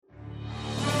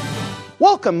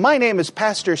Welcome, my name is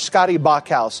Pastor Scotty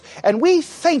Bachhaus, and we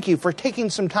thank you for taking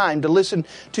some time to listen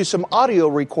to some audio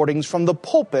recordings from the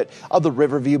pulpit of the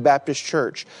Riverview Baptist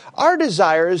Church. Our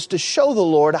desire is to show the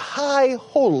Lord high,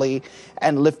 holy,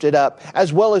 and lifted up,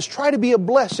 as well as try to be a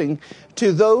blessing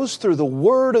to those through the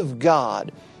Word of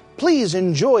God. Please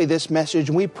enjoy this message,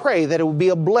 and we pray that it will be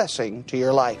a blessing to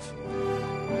your life.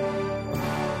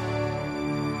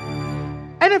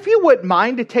 And if you wouldn't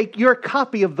mind to take your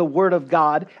copy of the Word of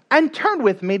God and turn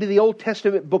with me to the Old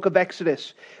Testament book of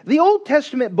Exodus. The Old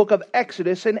Testament book of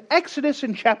Exodus, and Exodus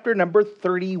in chapter number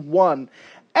 31.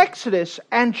 Exodus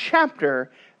and chapter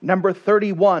number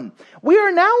 31. We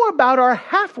are now about our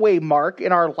halfway mark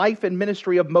in our Life and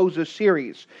Ministry of Moses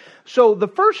series. So the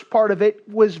first part of it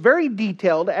was very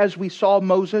detailed as we saw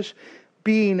Moses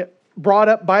being brought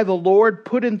up by the Lord,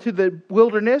 put into the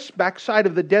wilderness, backside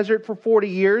of the desert for 40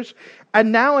 years.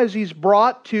 And now as he's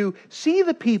brought to see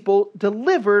the people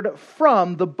delivered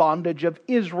from the bondage of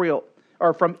Israel,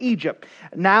 or from Egypt.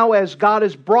 Now as God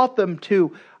has brought them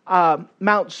to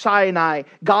Mount Sinai,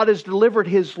 God has delivered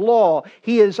His law.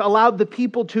 He has allowed the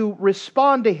people to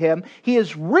respond to Him. He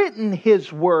has written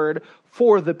His word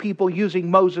for the people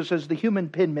using Moses as the human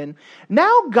penman.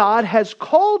 Now God has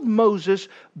called Moses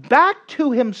back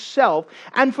to Himself,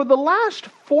 and for the last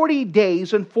 40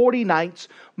 days and 40 nights,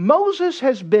 Moses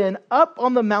has been up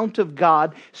on the Mount of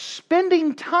God,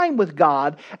 spending time with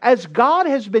God, as God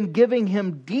has been giving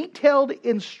him detailed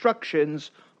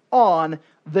instructions on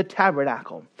the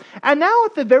tabernacle. And now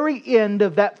at the very end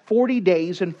of that 40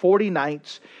 days and 40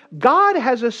 nights, God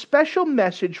has a special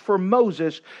message for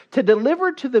Moses to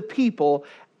deliver to the people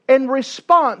in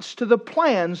response to the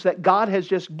plans that God has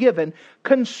just given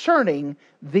concerning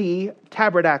the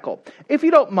tabernacle. If you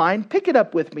don't mind, pick it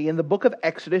up with me in the book of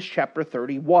Exodus chapter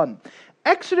 31.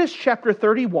 Exodus chapter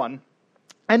 31.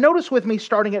 And notice with me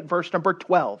starting at verse number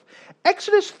 12.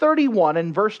 Exodus 31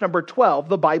 and verse number 12,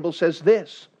 the Bible says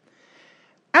this.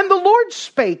 And the Lord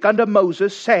spake unto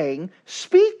Moses, saying,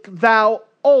 Speak thou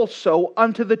also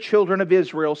unto the children of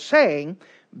Israel, saying,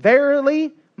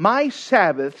 Verily my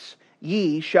Sabbaths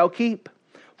ye shall keep.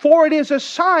 For it is a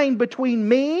sign between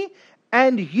me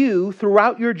and you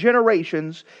throughout your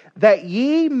generations, that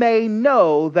ye may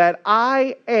know that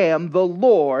I am the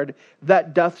Lord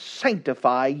that doth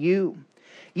sanctify you.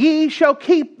 Ye shall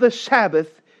keep the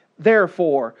Sabbath,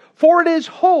 therefore, for it is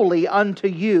holy unto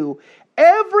you.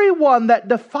 Every one that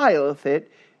defileth it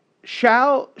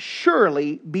shall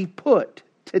surely be put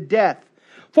to death.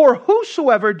 For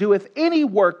whosoever doeth any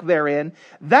work therein,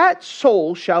 that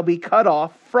soul shall be cut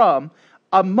off from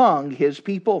among his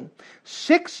people.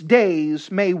 6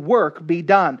 days may work be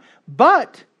done,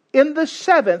 but in the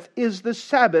seventh is the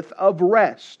Sabbath of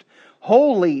rest,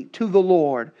 holy to the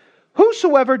Lord.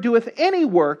 Whosoever doeth any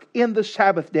work in the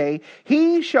Sabbath day,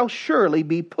 he shall surely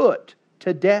be put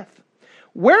to death.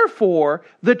 Wherefore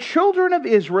the children of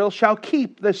Israel shall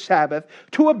keep the Sabbath,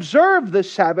 to observe the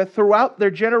Sabbath throughout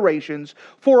their generations,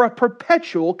 for a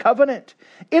perpetual covenant.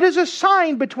 It is a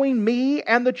sign between me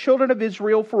and the children of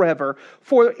Israel forever.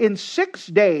 For in 6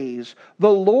 days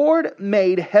the Lord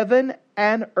made heaven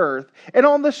and earth, and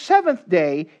on the seventh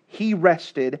day He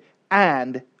rested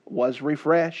and was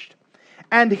refreshed.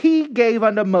 And He gave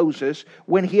unto Moses,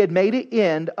 when he had made an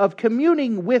end of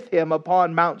communing with him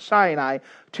upon Mount Sinai,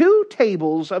 2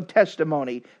 tables of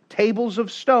testimony, tables of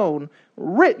stone,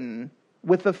 written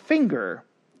with the finger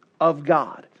of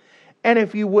God. And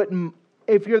if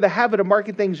you're the habit of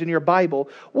marking things in your Bible,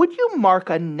 would you mark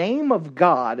a name of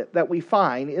God that we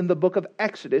find in the book of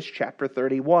Exodus chapter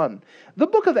 31? The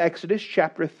book of Exodus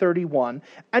chapter 31.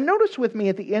 And notice with me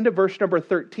at the end of verse number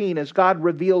 13, as God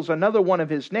reveals another one of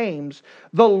His names,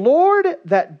 the Lord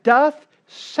that doth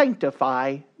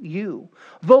sanctify you.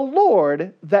 The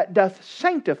Lord that doth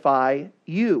sanctify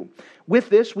you. With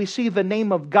this, we see the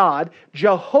name of God,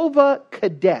 Jehovah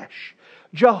Kadesh.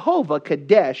 Jehovah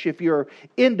Kadesh, if you're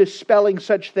into spelling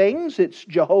such things, it's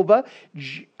Jehovah,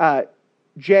 Jehovah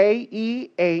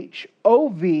dash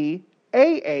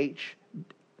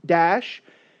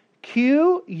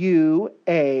Qudadash,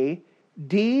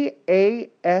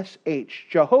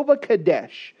 Jehovah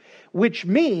Kadesh, which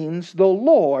means the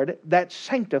Lord that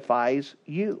sanctifies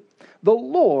you. The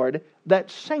Lord that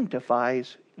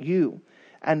sanctifies you.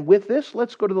 And with this,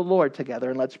 let's go to the Lord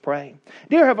together and let's pray.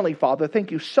 Dear Heavenly Father,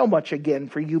 thank you so much again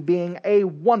for you being a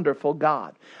wonderful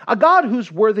God. A God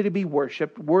who's worthy to be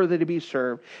worshiped, worthy to be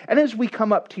served. And as we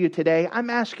come up to you today,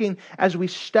 I'm asking, as we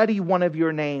study one of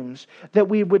your names, that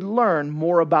we would learn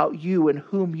more about you and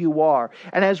whom you are.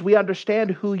 And as we understand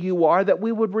who you are, that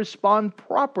we would respond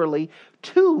properly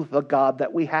to the God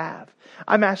that we have.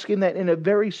 I'm asking that in a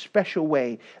very special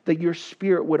way, that your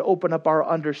Spirit would open up our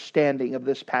understanding of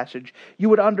this passage.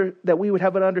 That we would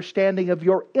have an understanding of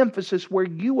your emphasis where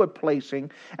you are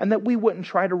placing, and that we wouldn't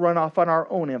try to run off on our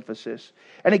own emphasis.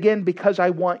 And again, because I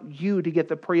want you to get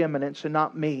the preeminence and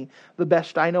not me, the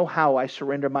best I know how, I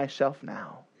surrender myself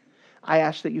now. I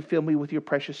ask that you fill me with your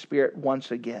precious Spirit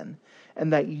once again,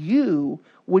 and that you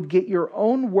would get your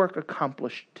own work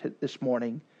accomplished this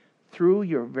morning through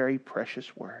your very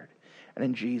precious word. And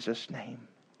in Jesus' name,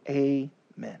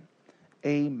 amen.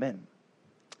 Amen.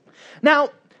 Now,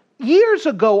 years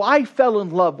ago, I fell in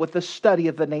love with the study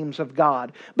of the names of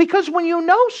God. Because when you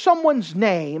know someone's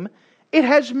name, it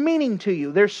has meaning to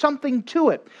you. There's something to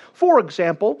it. For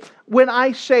example, when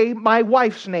I say my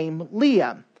wife's name,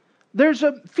 Leah, there's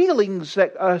feelings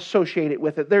that are associated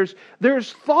with it.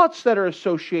 There's thoughts that are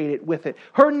associated with it.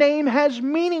 Her name has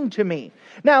meaning to me.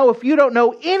 Now, if you don't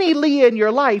know any Leah in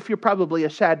your life, you're probably a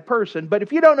sad person. But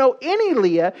if you don't know any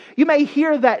Leah, you may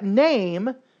hear that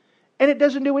name and it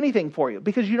doesn't do anything for you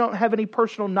because you don't have any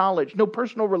personal knowledge, no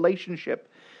personal relationship.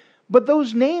 But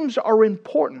those names are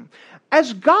important.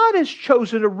 As God has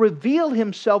chosen to reveal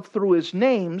Himself through His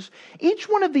names, each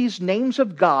one of these names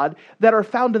of God that are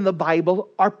found in the Bible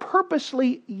are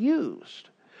purposely used.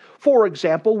 For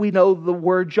example, we know the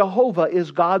word Jehovah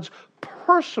is God's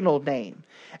personal name.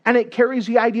 And it carries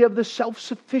the idea of the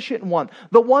self-sufficient one,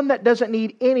 the one that doesn't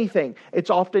need anything.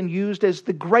 It's often used as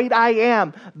the great I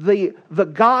am, the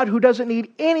God who doesn't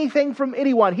need anything from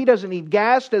anyone. He doesn't need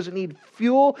gas, doesn't need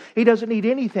fuel, He doesn't need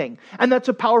anything. And that's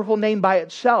a powerful name by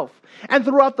itself. And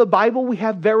throughout the Bible, we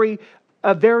have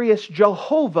various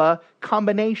Jehovah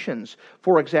combinations.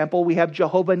 For example, we have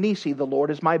Jehovah Nissi, the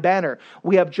Lord is my banner.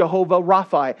 We have Jehovah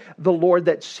Rapha, the Lord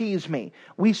that sees me.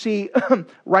 We see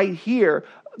right here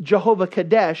Jehovah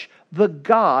Kadesh, the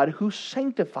God who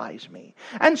sanctifies me.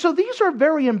 And so these are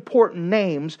very important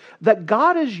names that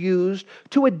God has used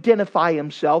to identify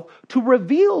Himself, to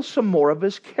reveal some more of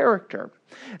His character.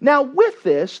 Now with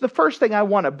this, the first thing I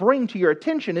want to bring to your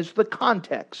attention is the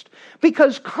context,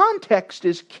 because context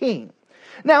is king.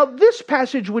 Now this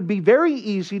passage would be very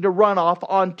easy to run off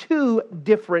on two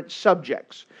different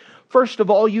subjects. First of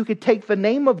all, you could take the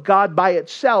name of God by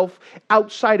itself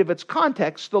outside of its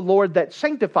context, the Lord that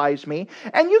sanctifies me,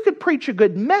 and you could preach a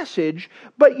good message,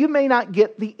 but you may not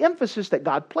get the emphasis that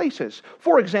God places.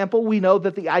 For example, we know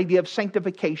that the idea of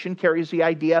sanctification carries the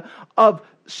idea of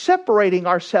separating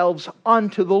ourselves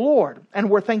unto the Lord. And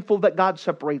we're thankful that God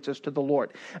separates us to the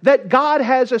Lord. That God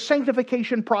has a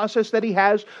sanctification process that He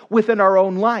has within our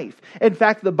own life. In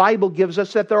fact, the Bible gives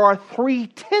us that there are 3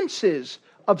 tenses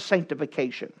of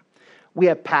sanctification. We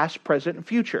have past, present, and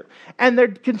future. And they're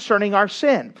concerning our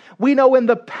sin. We know in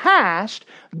the past,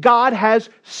 God has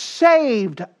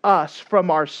saved us from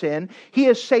our sin. He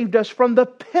has saved us from the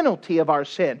penalty of our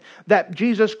sin. That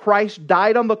Jesus Christ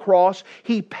died on the cross.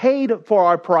 He paid for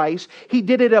our price. He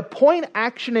did it a point,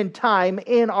 action, and time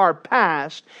in our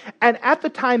past. And at the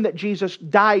time that Jesus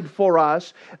died for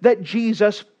us, that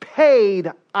Jesus paid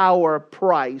our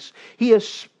price. He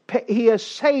has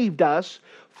saved us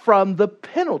from the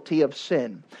penalty of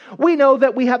sin. We know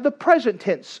that we have the present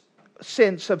tense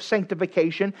sense of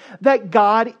sanctification, that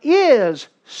God is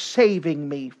saving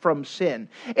me from sin.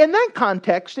 In that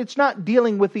context, it's not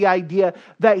dealing with the idea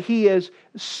that He is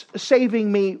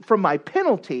saving me from my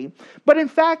penalty, but in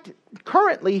fact,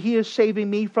 currently He is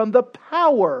saving me from the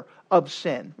power of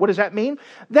sin. What does that mean?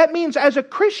 That means as a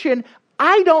Christian,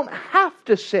 I don't have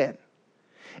to sin.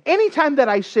 Anytime that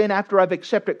I sin after I've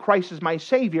accepted Christ as my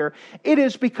Savior, it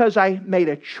is because I made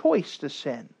a choice to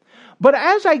sin. But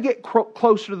as I get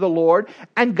closer to the Lord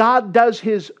and God does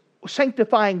His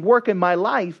sanctifying work in my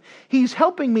life, He's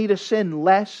helping me to sin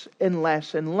less and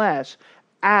less and less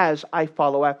as I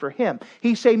follow after Him.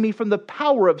 He saved me from the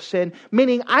power of sin,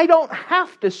 meaning I don't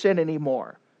have to sin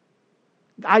anymore.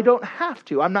 I don't have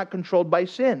to. I'm not controlled by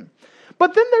sin.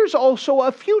 But then there's also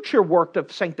a future work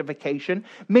of sanctification,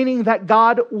 meaning that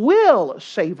God will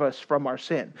save us from our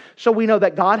sin. So we know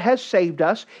that God has saved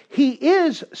us, He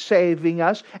is saving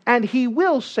us, and He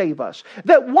will save us.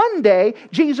 That one day,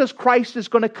 Jesus Christ is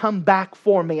going to come back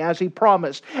for me as He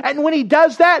promised. And when He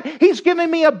does that, He's giving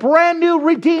me a brand new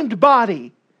redeemed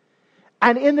body.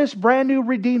 And in this brand new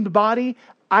redeemed body,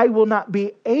 I will not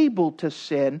be able to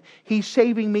sin. He's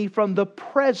saving me from the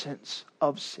presence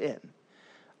of sin.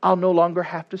 I'll no longer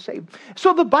have to save.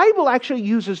 So the Bible actually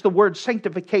uses the word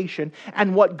sanctification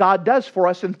and what God does for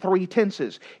us in 3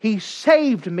 tenses. He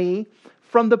saved me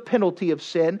from the penalty of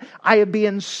sin. I am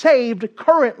being saved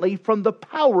currently from the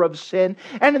power of sin.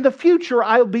 And in the future,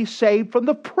 I'll be saved from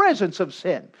the presence of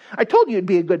sin. I told you it'd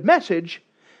be a good message.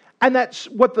 And that's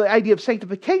what the idea of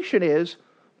sanctification is,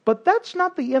 but that's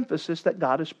not the emphasis that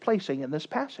God is placing in this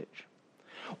passage.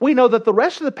 We know that the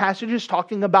rest of the passage is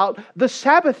talking about the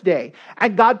Sabbath day,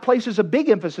 and God places a big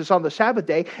emphasis on the Sabbath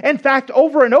day. In fact,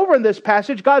 over and over in this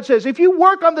passage, God says, if you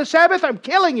work on the Sabbath, I'm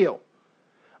killing you.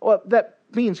 Well, that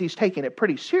means He's taking it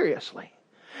pretty seriously.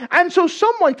 And so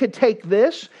someone could take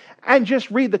this and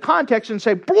just read the context and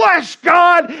say, bless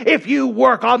God, if you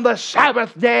work on the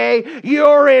Sabbath day,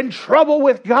 you're in trouble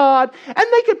with God. And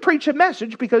they could preach a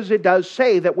message because it does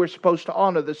say that we're supposed to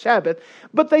honor the Sabbath,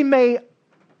 but they may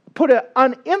put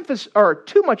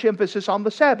too much emphasis on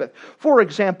the Sabbath. For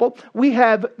example, we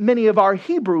have many of our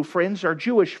Hebrew friends, our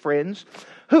Jewish friends,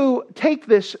 who take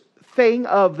this thing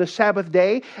of the Sabbath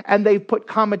day and they put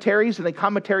commentaries and the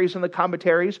commentaries and the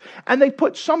commentaries, and they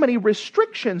put so many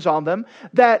restrictions on them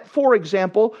that, for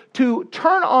example, to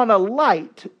turn on a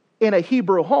light in a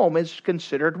Hebrew home is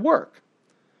considered work.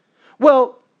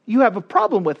 Well, you have a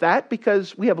problem with that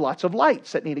because we have lots of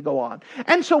lights that need to go on.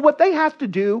 And so what they have to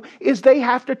do is they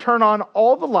have to turn on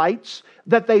all the lights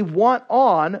that they want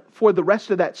on for the rest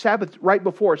of that Sabbath right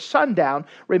before sundown.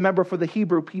 Remember, for the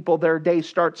Hebrew people, their day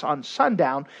starts on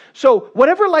sundown. So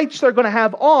whatever lights they're going to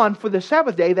have on for the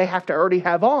Sabbath day, they have to already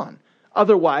have on.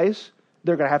 Otherwise,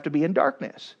 they're going to have to be in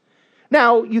darkness.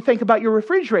 Now, you think about your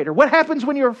refrigerator. What happens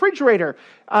when your refrigerator,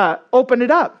 open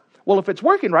it up? Well, if it's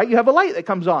working right, you have a light that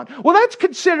comes on. Well, that's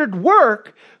considered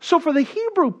work. So for the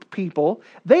Hebrew people,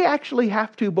 they actually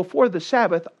have to, before the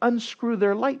Sabbath, unscrew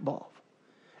their light bulb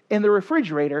in the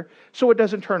refrigerator so it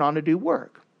doesn't turn on to do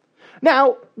work.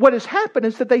 Now, what has happened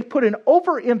is that they put an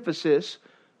overemphasis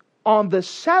on the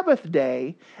Sabbath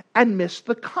day and miss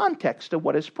the context of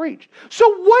what is preached. So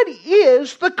what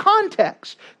is the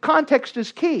context? Context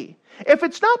is key. If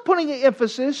it's not putting an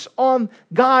emphasis on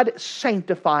God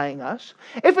sanctifying us,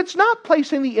 if it's not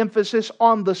placing the emphasis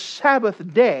on the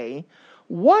Sabbath day,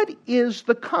 what is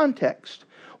the context?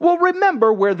 Well,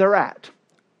 remember where they're at.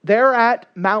 They're at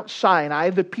Mount Sinai.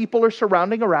 The people are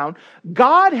surrounding around.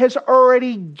 God has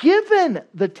already given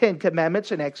the Ten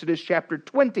Commandments in Exodus chapter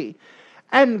 20.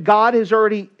 And God has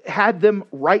already had them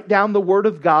write down the Word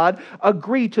of God,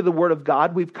 agree to the Word of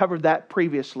God. We've covered that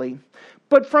previously.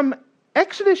 But from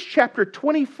Exodus chapter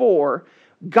 24,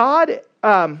 God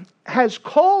has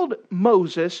called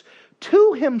Moses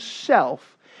to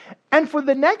Himself. And for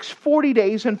the next 40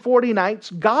 days and 40 nights,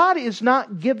 God is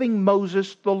not giving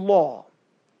Moses the law.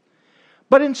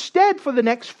 But instead, for the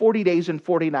next 40 days and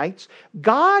 40 nights,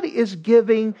 God is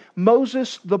giving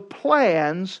Moses the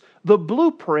plans, the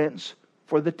blueprints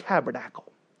for the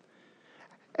tabernacle.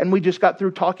 And we just got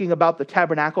through talking about the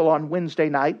tabernacle on Wednesday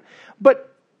night. But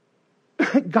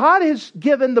God has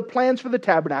given the plans for the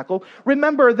tabernacle.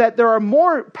 Remember that there are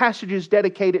more passages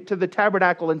dedicated to the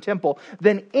tabernacle and temple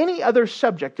than any other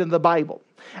subject in the Bible.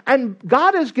 And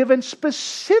God has given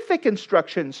specific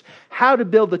instructions how to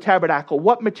build the tabernacle,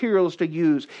 what materials to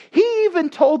use. He even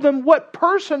told them what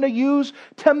person to use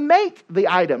to make the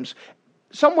items.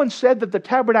 Someone said that the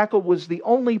tabernacle was the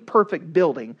only perfect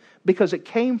building because it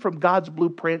came from God's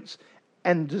blueprints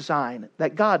and design,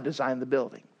 that God designed the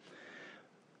building.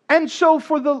 And so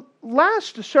for the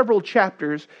last several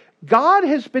chapters, God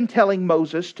has been telling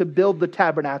Moses to build the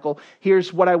tabernacle.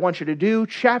 Here's what I want you to do.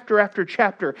 Chapter after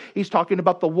chapter, He's talking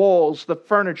about the walls, the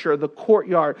furniture, the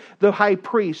courtyard, the high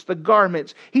priest, the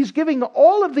garments. He's giving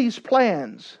all of these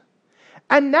plans.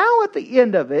 And now at the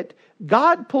end of it,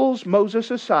 God pulls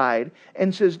Moses aside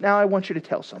and says, now I want you to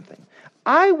tell something.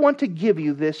 I want to give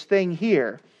you this thing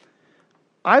here.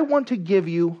 I want to give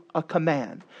you a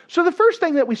command. So the first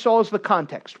thing that we saw is the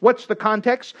context. What's the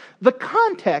context? The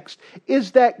context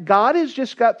is that God has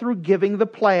just got through giving the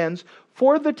plans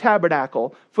for the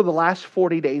tabernacle for the last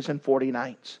 40 days and 40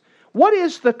 nights. What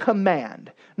is the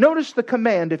command? Notice the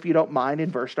command, if you don't mind, in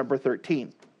verse number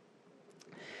 13.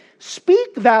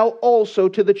 Speak thou also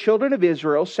to the children of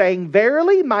Israel, saying,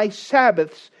 verily my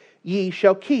Sabbaths ye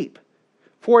shall keep.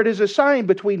 For it is a sign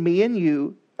between me and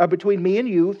you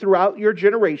throughout your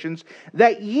generations,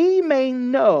 that ye may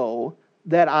know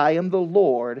that I am the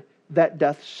Lord that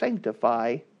doth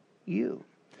sanctify you.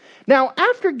 Now,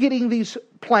 after getting these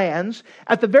plans,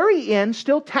 at the very end,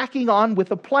 still tacking on with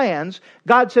the plans,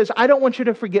 God says, I don't want you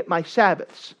to forget my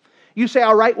Sabbaths. You say,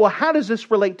 all right, well, how does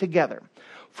this relate together?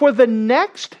 For the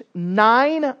next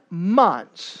 9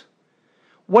 months,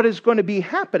 what is going to be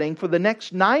happening for the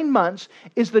next 9 months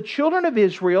is the children of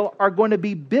Israel are going to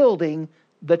be building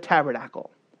the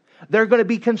tabernacle. They're going to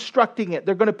be constructing it.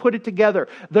 They're going to put it together.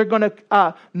 They're going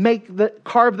to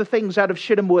carve the things out of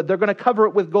shittim wood. They're going to cover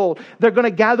it with gold. They're going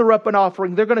to gather up an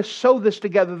offering. They're going to sew this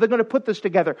together. They're going to put this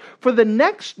together. For the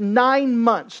next 9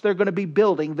 months, they're going to be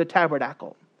building the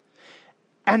tabernacle.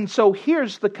 And so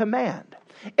here's the command.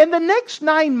 In the next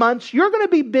 9 months, you're going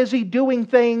to be busy doing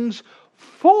things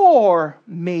for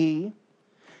me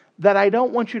that I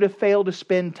don't want you to fail to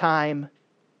spend time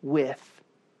with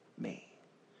me.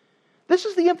 This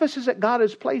is the emphasis that God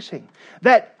is placing.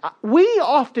 That we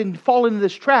often fall into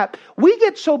this trap. We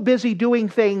get so busy doing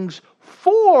things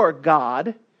for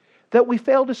God that we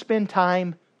fail to spend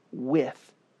time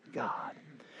with God.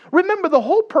 Remember, the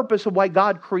whole purpose of why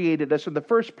God created us in the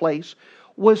first place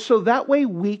was so that way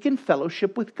we can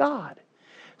fellowship with God.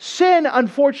 Sin,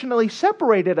 unfortunately,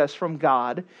 separated us from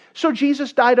God, so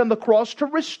Jesus died on the cross to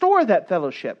restore that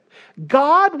fellowship.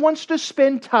 God wants to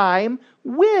spend time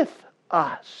with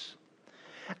us.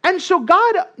 And so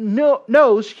God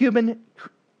knows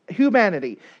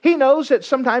humanity. He knows that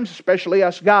sometimes, especially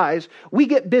us guys, we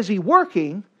get busy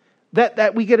working,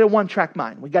 that we get a one-track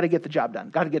mind. We got to get the job done.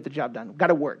 Got to get the job done. Got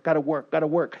to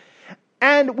work.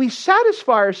 And we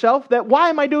satisfy ourselves that, why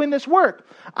am I doing this work?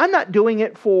 I'm not doing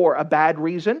it for a bad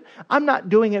reason. I'm not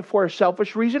doing it for a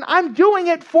selfish reason. I'm doing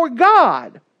it for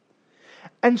God.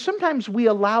 And sometimes we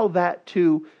allow that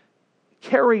to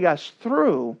carry us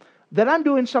through, that I'm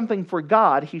doing something for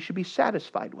God, He should be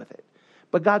satisfied with it.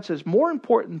 But God says, more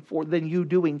important than you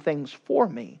doing things for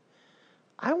me,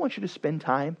 I want you to spend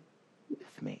time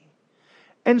with me.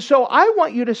 And so I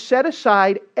want you to set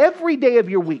aside every day of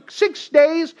your week. 6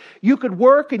 days you could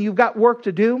work and you've got work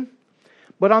to do.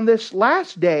 But on this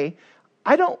last day,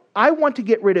 I want to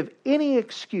get rid of any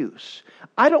excuse.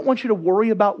 I don't want you to worry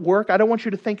about work. I don't want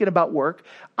you to thinking about work.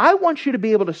 I want you to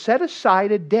be able to set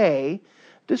aside a day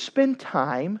to spend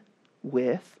time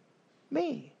with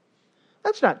me.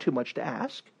 That's not too much to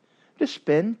ask. To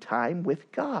spend time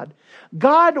with God.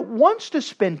 God wants to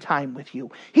spend time with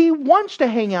you. He wants to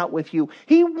hang out with you.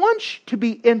 He wants to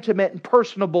be intimate and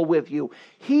personable with you.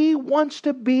 He wants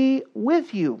to be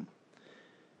with you.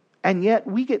 And yet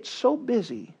we get so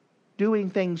busy doing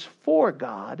things for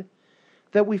God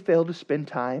that we fail to spend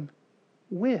time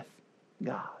with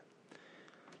God.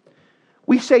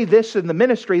 We say this in the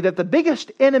ministry, that the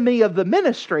biggest enemy of the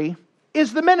ministry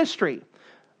is the ministry.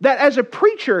 That as a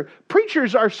preacher,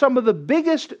 preachers are some of the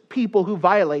biggest people who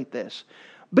violate this.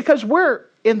 Because we're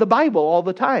in the Bible all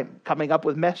the time, coming up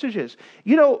with messages.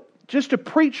 You know, just to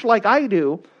preach like I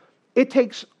do, it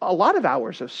takes a lot of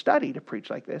hours of study to preach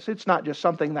like this. It's not just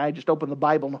something that I just open the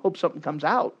Bible and hope something comes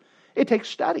out. It takes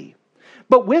study.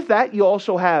 But with that, you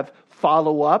also have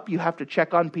follow-up. You have to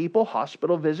check on people,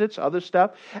 hospital visits, other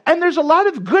stuff. And there's a lot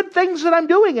of good things that I'm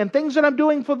doing and things that I'm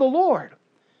doing for the Lord.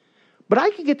 But I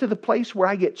can get to the place where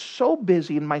I get so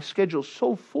busy and my schedule's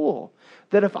so full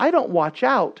that if I don't watch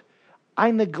out,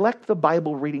 I neglect the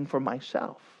Bible reading for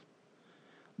myself.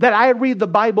 That I read the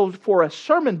Bible for a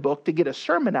sermon book to get a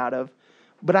sermon out of,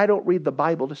 but I don't read the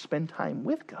Bible to spend time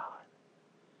with God.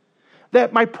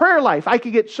 That my prayer life, I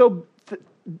could get so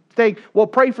think, well,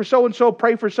 pray for so-and-so,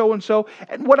 pray for so-and-so.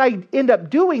 And what I end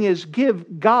up doing is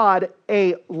give God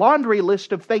a laundry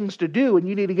list of things to do, and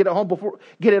you need to get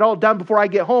it all done before I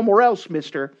get home, or else,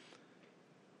 mister.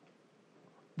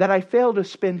 That I fail to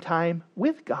spend time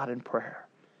with God in prayer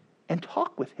and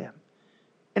talk with Him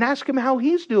and ask Him how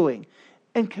He's doing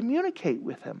and communicate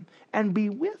with Him and be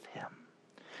with Him.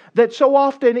 That so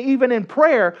often, even in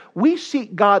prayer, we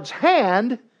seek God's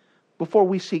hand before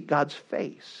we seek God's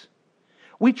face.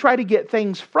 We try to get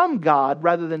things from God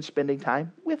rather than spending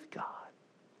time with God.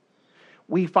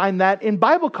 We find that in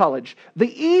Bible college.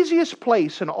 The easiest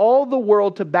place in all the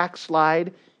world to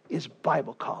backslide is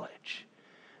Bible college.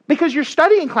 Because you're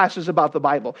studying classes about the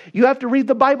Bible. You have to read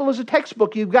the Bible as a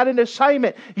textbook. You've got an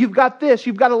assignment. You've got this.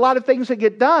 You've got a lot of things that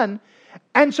get done.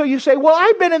 And so you say, well,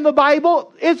 I've been in the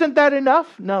Bible. Isn't that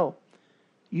enough? No.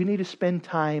 You need to spend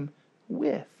time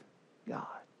with God.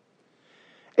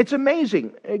 It's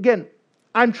amazing. Again,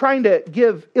 I'm trying to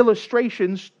give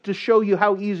illustrations to show you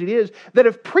how easy it is. That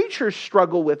if preachers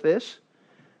struggle with this,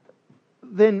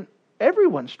 then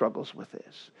everyone struggles with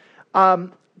this.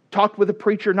 Talked with a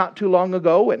preacher not too long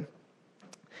ago, and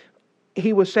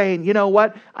he was saying, you know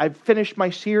what? I've finished my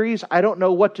series. I don't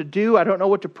know what to do. I don't know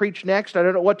what to preach next. I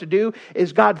don't know what to do.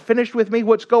 Is God finished with me?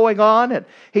 What's going on? And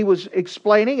he was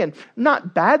explaining, and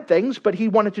not bad things, but he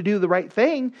wanted to do the right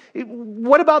thing.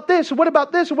 What about this? What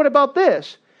about this? What about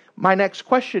this? My next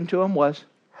question to him was,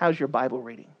 how's your Bible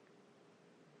reading?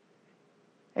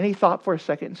 And he thought for a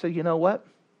second and said, you know what?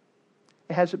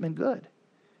 It hasn't been good.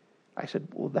 I said,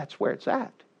 well, that's where it's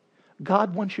at.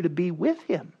 God wants you to be with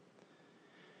Him.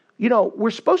 You know, we're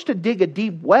supposed to dig a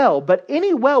deep well, but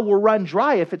any well will run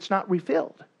dry if it's not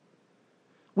refilled.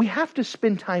 We have to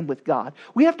spend time with God.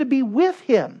 We have to be with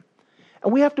Him.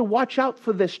 And we have to watch out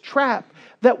for this trap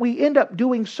that we end up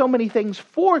doing so many things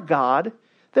for God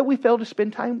that we fail to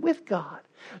spend time with God.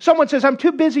 Someone says, I'm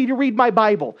too busy to read my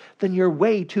Bible. Then you're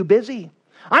way too busy.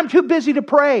 I'm too busy to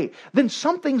pray. Then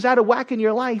something's out of whack in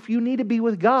your life. You need to be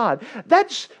with God.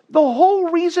 That's the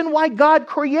whole reason why God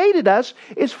created us,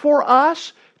 is for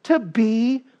us to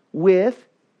be with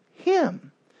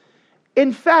Him.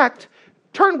 In fact,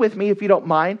 turn with me, if you don't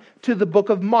mind, to the book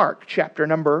of Mark, chapter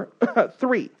number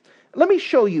 3. Let me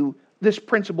show you this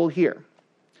principle here.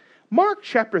 Mark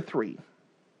chapter 3.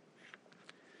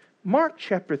 Mark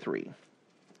chapter 3.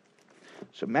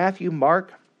 So Matthew,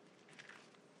 Mark.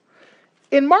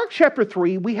 In Mark chapter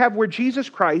 3, we have where Jesus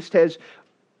Christ has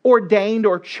ordained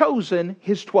or chosen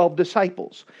His 12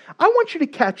 disciples. I want you to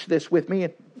catch this with me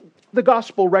in the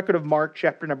Gospel record of Mark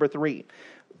chapter number 3.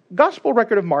 Gospel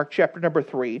record of Mark chapter number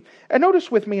 3. And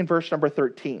notice with me in verse number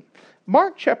 13.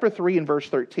 Mark chapter 3 and verse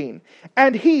 13.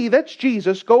 And he, that's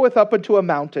Jesus, goeth up unto a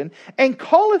mountain, and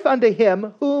calleth unto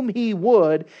him whom he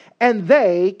would, and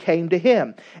they came to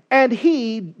him. And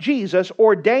he, Jesus,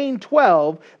 ordained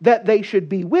 12 that they should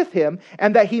be with him,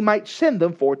 and that he might send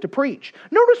them forth to preach.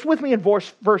 Notice with me in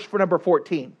verse number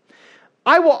 14.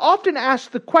 I will often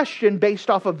ask the question based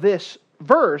off of this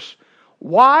verse,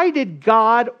 why did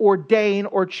God ordain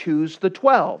or choose the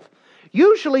 12?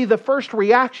 Usually the first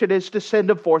reaction is to send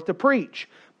them forth to preach.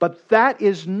 But that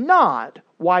is not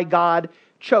why God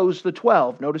chose the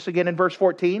 12. Notice again in verse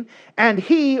 14. And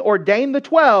he ordained the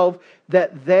 12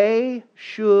 that they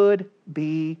should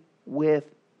be with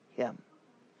him.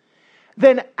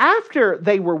 Then after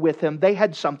they were with him, they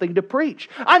had something to preach.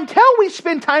 Until we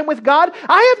spend time with God,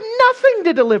 I have nothing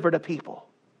to deliver to people.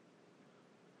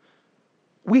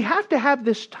 We have to have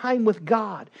this time with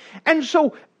God. And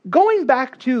so, going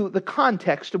back to the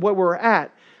context of where we're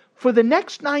at, for the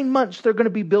next 9 months, they're going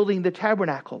to be building the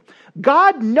tabernacle.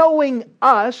 God, knowing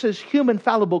us as human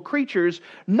fallible creatures,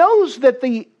 knows that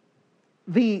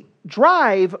the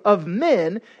drive of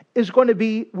men is going to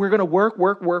be, we're going to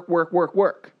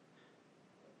work.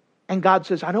 And God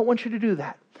says, I don't want you to do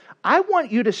that. I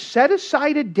want you to set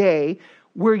aside a day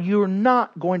where you're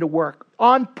not going to work,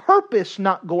 on purpose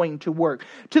not going to work,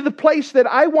 to the place that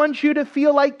I want you to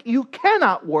feel like you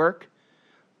cannot work,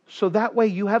 so that way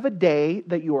you have a day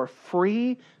that you are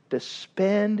free to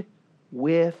spend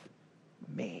with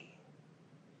me.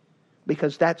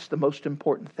 Because that's the most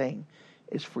important thing,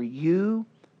 is for you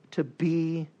to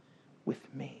be with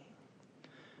me.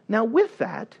 Now with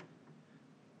that,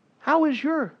 how is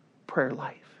your prayer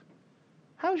life?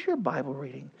 How's your Bible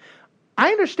reading? I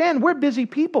understand we're busy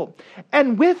people.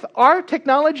 And with our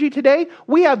technology today,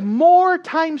 we have more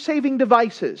time-saving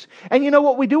devices. And you know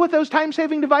what we do with those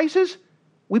time-saving devices?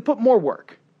 We put more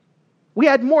work. We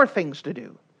add more things to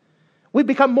do. We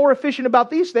become more efficient about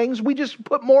these things. We just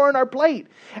put more on our plate.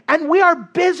 And we are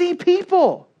busy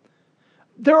people.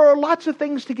 There are lots of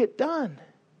things to get done.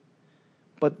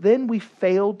 But then we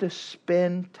fail to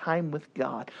spend time with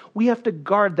God. We have to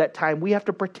guard that time. We have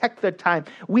to protect that time.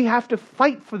 We have to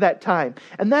fight for that time.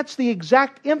 And that's the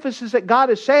exact emphasis that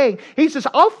God is saying. He says,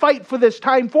 I'll fight for this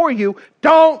time for you.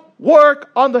 Don't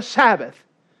work on the Sabbath,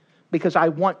 because I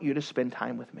want you to spend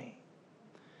time with me.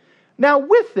 Now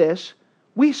with this,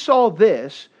 we saw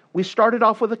this. We started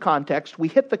off with a context. We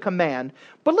hit the command.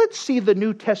 But let's see the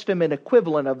New Testament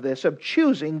equivalent of this, of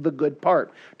choosing the good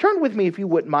part. Turn with me, if you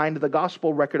wouldn't mind, to the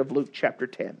Gospel record of Luke chapter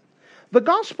 10. The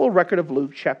Gospel record of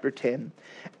Luke chapter 10.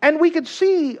 And we could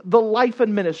see the life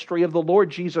and ministry of the Lord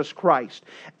Jesus Christ.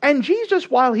 And Jesus,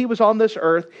 while he was on this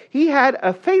earth, he had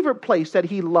a favorite place that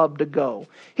he loved to go.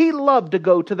 He loved to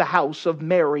go to the house of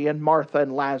Mary and Martha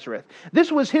and Lazarus.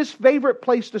 This was his favorite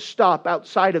place to stop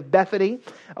outside of Bethany,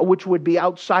 which would be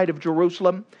outside of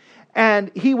Jerusalem.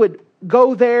 And he would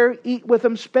go there, eat with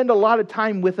them, spend a lot of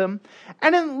time with them.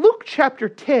 And in Luke chapter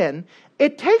 10,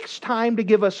 it takes time to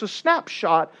give us a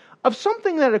snapshot of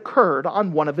something that occurred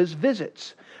on one of his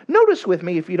visits. Notice with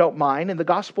me, if you don't mind, in the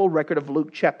Gospel record of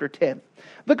Luke chapter 10.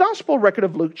 The Gospel record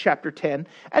of Luke chapter 10,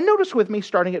 and notice with me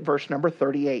starting at verse number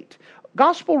 38.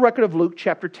 Gospel record of Luke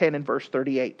chapter 10 and verse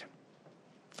 38.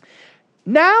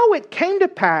 Now it came to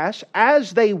pass,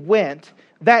 as they went,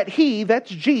 that he,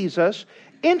 that's Jesus,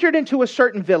 entered into a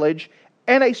certain village,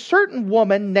 and a certain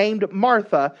woman named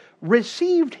Martha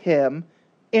received him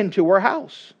into her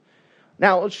house.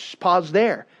 Now let's just pause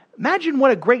there. Imagine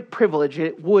what a great privilege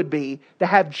it would be to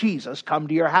have Jesus come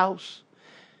to your house.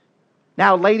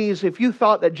 Now, ladies, if you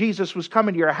thought that Jesus was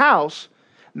coming to your house,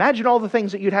 imagine all the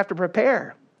things that you'd have to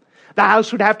prepare. The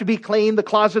house would have to be cleaned. The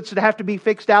closets would have to be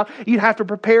fixed out. You'd have to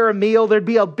prepare a meal. There'd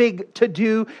be a big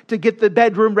to-do to get the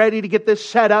bedroom ready, to get this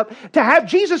set up. To have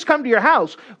Jesus come to your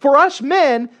house. For us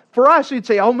men, you'd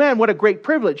say, oh man, what a great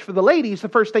privilege. For the ladies, the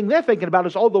first thing they're thinking about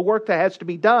is all the work that has to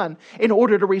be done in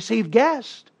order to receive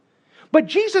guests. But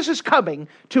Jesus is coming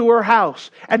to her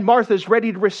house, and Martha's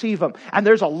ready to receive him. And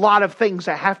there's a lot of things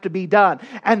that have to be done.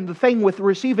 And the thing with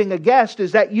receiving a guest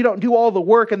is that you don't do all the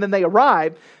work and then they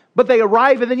arrive, but they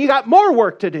arrive and then you got more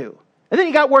work to do. And then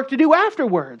you got work to do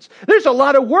afterwards. There's a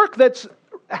lot of work that's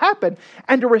happened.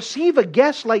 And to receive a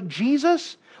guest like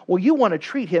Jesus, well, you want to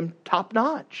treat him top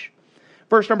notch.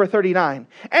 Verse number 39.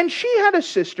 And she had a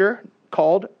sister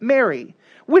called Mary,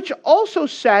 which also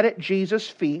sat at Jesus'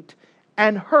 feet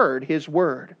and heard his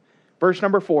word. Verse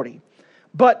number 40.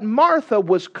 But Martha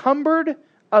was cumbered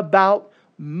about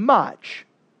much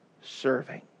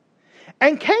serving,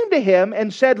 and came to him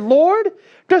and said, Lord,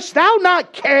 dost thou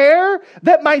not care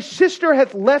that my sister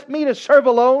hath left me to serve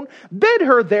alone? Bid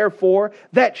her therefore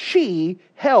that she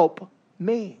help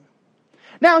me.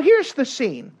 Now here's the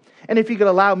scene. And if you could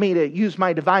allow me to use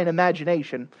my divine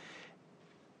imagination,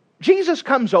 Jesus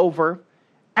comes over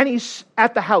and he's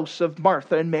at the house of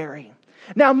Martha and Mary.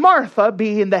 Now Martha,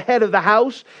 being the head of the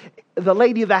house, the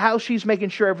lady of the house, she's making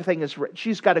sure everything is ready.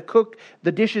 She's got to cook.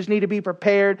 The dishes need to be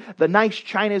prepared. The nice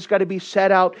china's got to be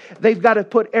set out. They've got to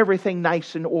put everything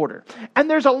nice in order. And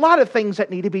there's a lot of things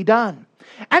that need to be done.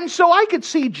 And so I could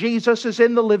see Jesus is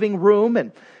in the living room,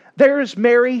 and there's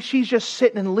Mary. She's just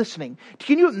sitting and listening.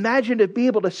 Can you imagine to be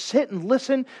able to sit and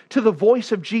listen to the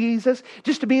voice of Jesus,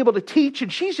 just to be able to teach,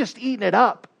 and she's just eating it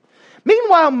up.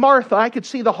 Meanwhile, Martha, I could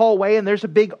see the hallway, and there's a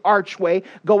big archway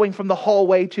going from the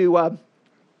hallway to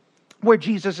where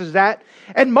Jesus is at.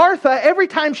 And Martha, every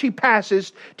time she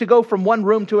passes to go from one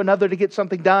room to another to get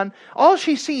something done, all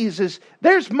she sees is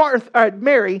there's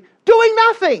Mary doing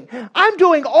nothing. I'm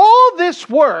doing all this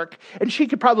work. And she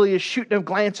could probably just shoot them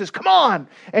glances, come on,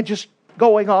 and just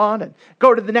going on and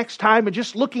go to the next time and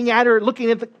just looking at her,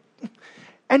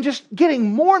 and just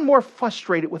getting more and more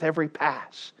frustrated with every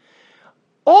pass.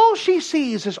 All she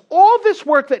sees is all this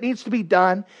work that needs to be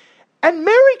done, and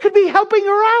Mary could be helping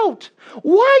her out.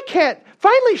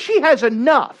 Finally she has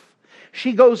enough.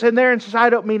 She goes in there and says,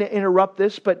 I don't mean to interrupt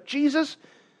this, but Jesus,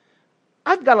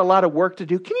 I've got a lot of work to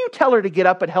do. Can you tell her to get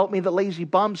up and help me, the lazy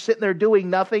bum sitting there doing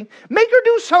nothing? Make her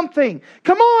do something.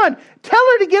 Come on, tell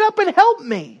her to get up and help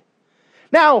me.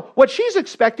 Now, what she's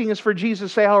expecting is for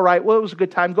Jesus to say, all right, well, it was a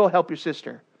good time. Go help your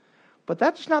sister. But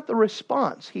that's not the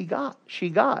response she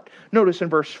got. Notice in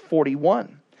verse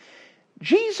 41.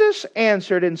 Jesus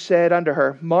answered and said unto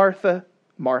her, Martha,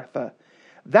 Martha,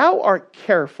 thou art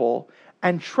careful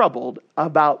and troubled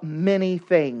about many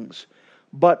things,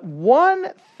 but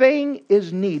one thing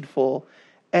is needful,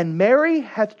 and Mary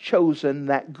hath chosen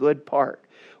that good part,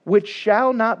 which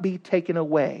shall not be taken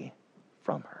away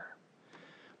from her.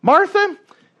 Martha,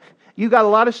 you got a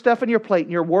lot of stuff on your plate,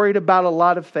 and you're worried about a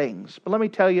lot of things. But let me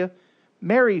tell you,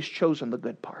 Mary's chosen the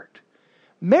good part.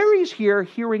 Mary's here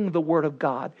hearing the word of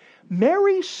God.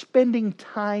 Mary's spending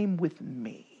time with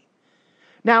me.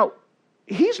 Now,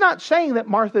 he's not saying that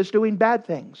Martha's doing bad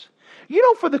things. You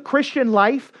know, for the Christian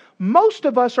life, most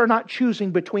of us are not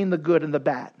choosing between the good and the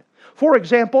bad. For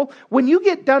example, when you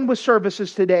get done with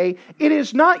services today, it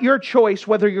is not your choice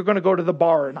whether you're going to go to the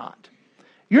bar or not.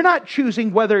 You're not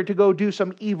choosing whether to go do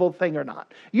some evil thing or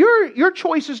not. Your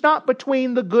choice is not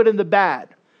between the good and the bad.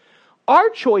 Our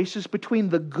choice is between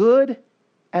the good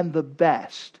and the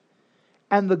best.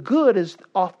 And the good is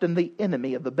often the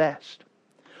enemy of the best.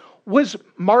 Was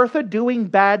Martha doing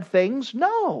bad things?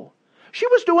 No. She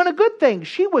was doing a good thing.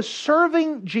 She was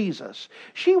serving Jesus.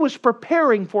 She was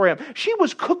preparing for him. She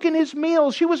was cooking his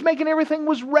meals. She was making everything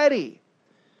was ready.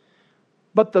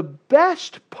 But the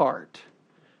best part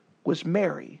was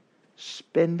Mary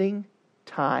spending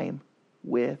time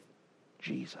with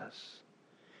Jesus.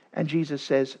 And Jesus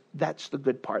says, that's the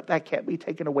good part. That can't be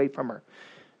taken away from her.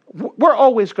 We're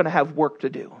always going to have work to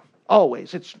do.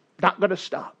 Always. It's not going to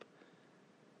stop.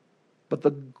 But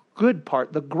the good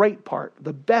part, the great part,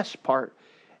 the best part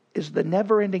is the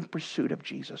never-ending pursuit of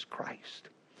Jesus Christ.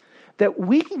 That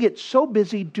we can get so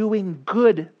busy doing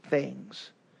good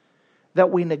things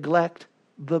that we neglect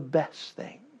the best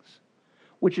things,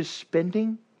 which is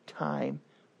spending time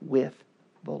with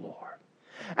the Lord.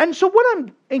 And so what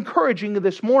I'm encouraging you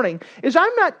this morning is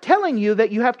I'm not telling you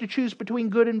that you have to choose between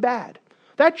good and bad.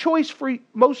 That choice for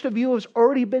most of you has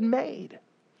already been made.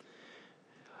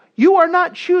 You are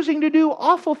not choosing to do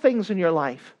awful things in your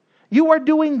life. You are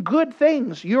doing good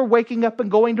things. You're waking up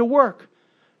and going to work.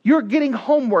 You're getting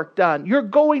homework done. You're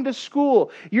going to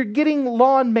school. You're getting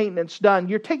lawn maintenance done.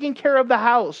 You're taking care of the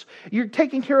house. You're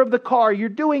taking care of the car. You're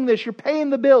doing this. You're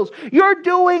paying the bills. You're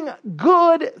doing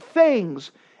good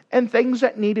things and things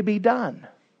that need to be done.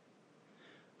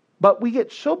 But we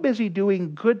get so busy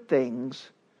doing good things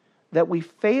that we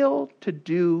fail to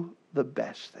do the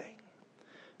best thing.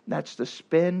 That's to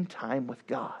spend time with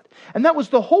God. And that was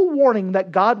the whole warning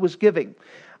that God was giving.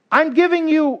 I'm giving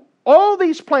you all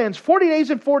these plans, 40 days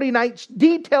and 40 nights,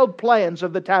 detailed plans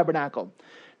of the tabernacle.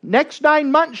 Next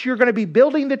 9 months, you're going to be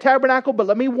building the tabernacle, but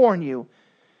let me warn you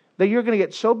that you're going to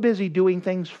get so busy doing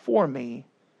things for me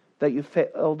that you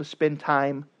fail to spend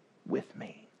time with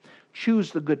me.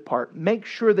 Choose the good part. Make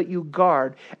sure that you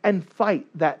guard and fight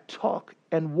that talk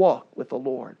and walk with the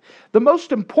Lord. The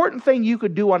most important thing you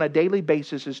could do on a daily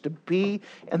basis is to be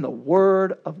in the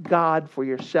Word of God for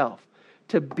yourself,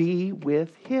 to be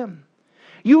with Him.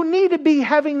 You need to be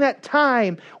having that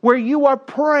time where you are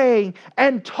praying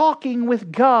and talking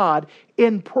with God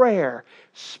in prayer,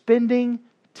 spending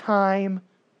time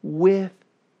with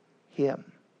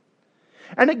Him.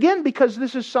 And again, because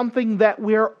this is something that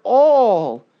we're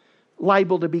all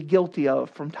liable to be guilty of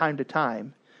from time to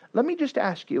time, let me just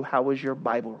ask you, how is your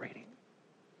Bible reading?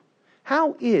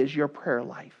 How is your prayer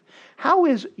life? How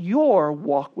is your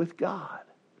walk with God?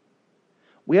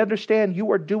 We understand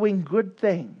you are doing good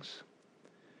things.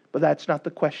 But that's not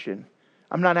the question.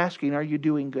 I'm not asking, are you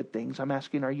doing good things? I'm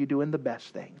asking, are you doing the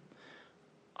best thing?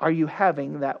 Are you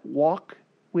having that walk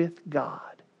with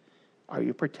God? Are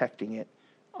you protecting it?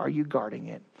 Are you guarding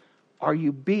it? Are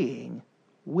you being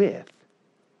with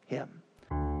Him?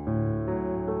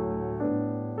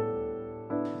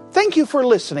 Thank you for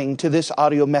listening to this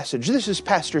audio message. This is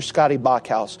Pastor Scotty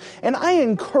Bachhaus, and I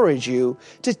encourage you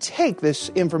to take this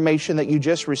information that you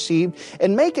just received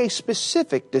and make a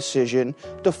specific decision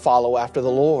to follow after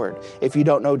the Lord. If you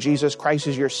don't know Jesus Christ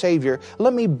as your Savior,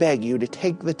 let me beg you to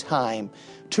take the time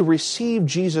to receive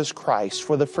Jesus Christ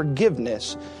for the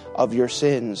forgiveness of your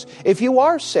sins. If you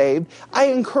are saved, I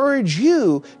encourage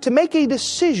you to make a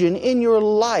decision in your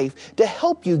life to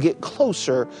help you get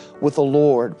closer with the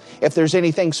Lord. If there's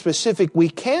anything specific we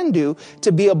can do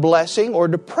to be a blessing or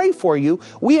to pray for you,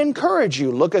 we encourage you.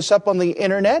 Look us up on the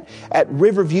internet at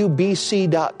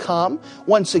riverviewbc.com.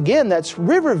 Once again, that's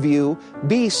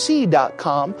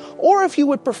riverviewbc.com. Or if you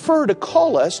would prefer to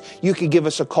call us, you could give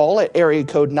us a call at area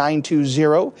code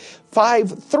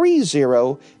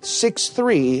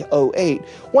 920-530-6308.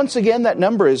 Once again, that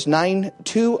number is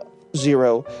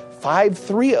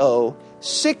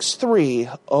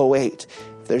 920-530-6308.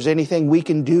 If there's anything we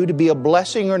can do to be a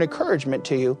blessing or an encouragement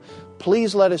to you,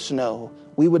 please let us know.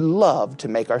 We would love to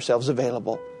make ourselves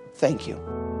available. Thank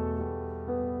you.